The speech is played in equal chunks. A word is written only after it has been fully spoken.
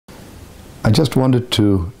I just wanted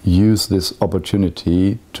to use this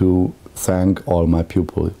opportunity to thank all my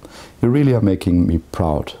pupils. You really are making me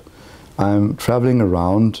proud. I'm traveling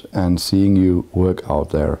around and seeing you work out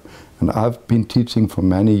there. And I've been teaching for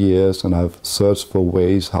many years, and I've searched for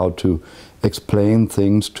ways how to explain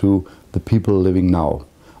things to the people living now.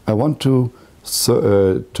 I want to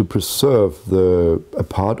preserve a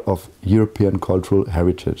part of European cultural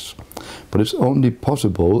heritage. But it's only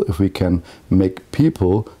possible if we can make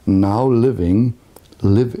people now living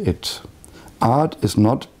live it. Art is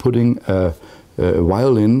not putting a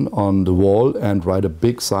violin on the wall and write a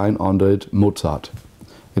big sign under it, Mozart.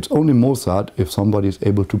 It's only Mozart if somebody is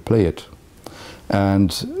able to play it. And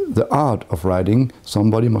the art of writing,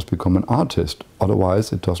 somebody must become an artist,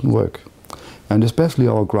 otherwise it doesn't work. And especially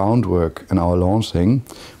our groundwork and our launching,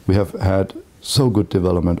 we have had so good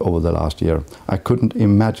development over the last year. I couldn't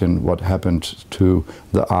imagine what happened to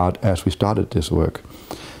the art as we started this work.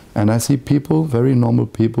 And I see people, very normal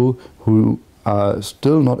people, who are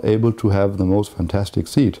still not able to have the most fantastic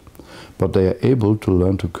seat, but they are able to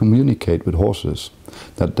learn to communicate with horses.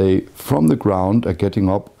 That they, from the ground, are getting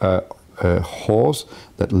up a horse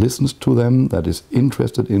that listens to them, that is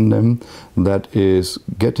interested in them, that is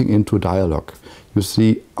getting into dialogue. You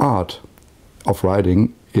see, art of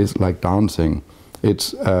riding is like dancing.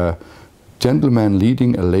 It's a gentleman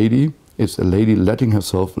leading a lady, it's a lady letting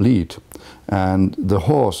herself lead. And the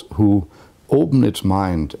horse who open its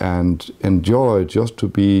mind and enjoy just to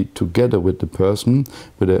be together with the person,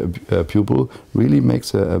 with a pupil, really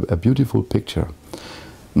makes a beautiful picture.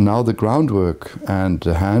 Now the groundwork and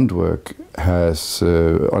the handwork has,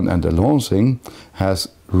 and the launching has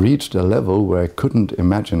reached a level where I couldn't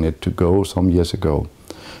imagine it to go some years ago.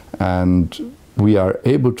 And we are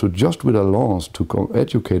able to, just with a launch, to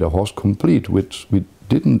educate a horse complete, which we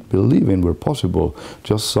didn't believe in were possible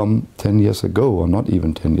just some 10 years ago, or not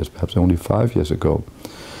even 10 years, perhaps only 5 years ago.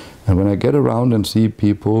 And when I get around and see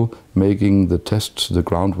people making the tests, the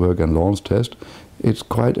groundwork and launch test, it's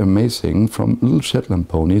quite amazing, from little Shetland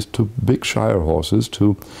ponies to big Shire horses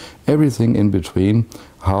to everything in between,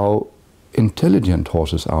 how intelligent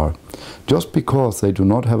horses are. Just because they do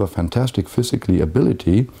not have a fantastic physical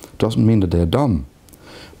ability doesn't mean that they're dumb.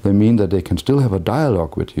 They mean that they can still have a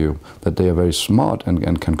dialogue with you, that they are very smart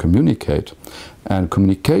and can communicate. And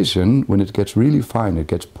communication, when it gets really fine, it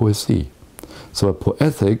gets poesy. So a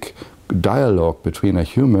poetic dialogue between a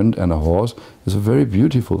human and a horse is a very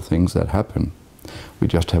beautiful thing that happen. We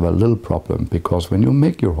just have a little problem, because when you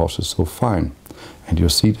make your horses so fine and your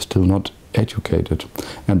seat is still not educated,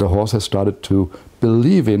 and the horse has started to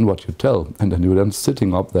believe in what you tell, and then you're then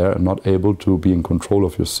sitting up there and not able to be in control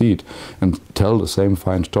of your seat and tell the same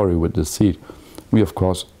fine story with the seat, we of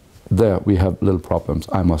course, there we have little problems,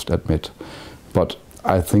 I must admit. But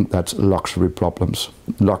I think that's luxury problems.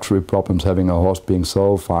 Luxury problems, having a horse being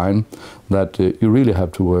so fine that you really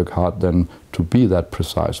have to work hard then to be that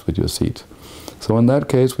precise with your seat. So in that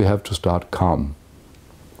case, we have to start calm.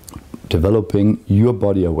 Developing your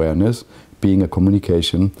body awareness, being a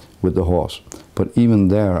communication with the horse. But even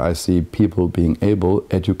there, I see people being able,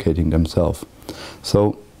 educating themselves.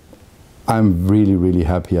 So I'm really, really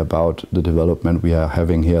happy about the development we are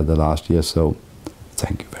having here the last year. So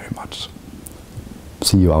thank you very much.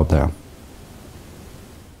 See you out there.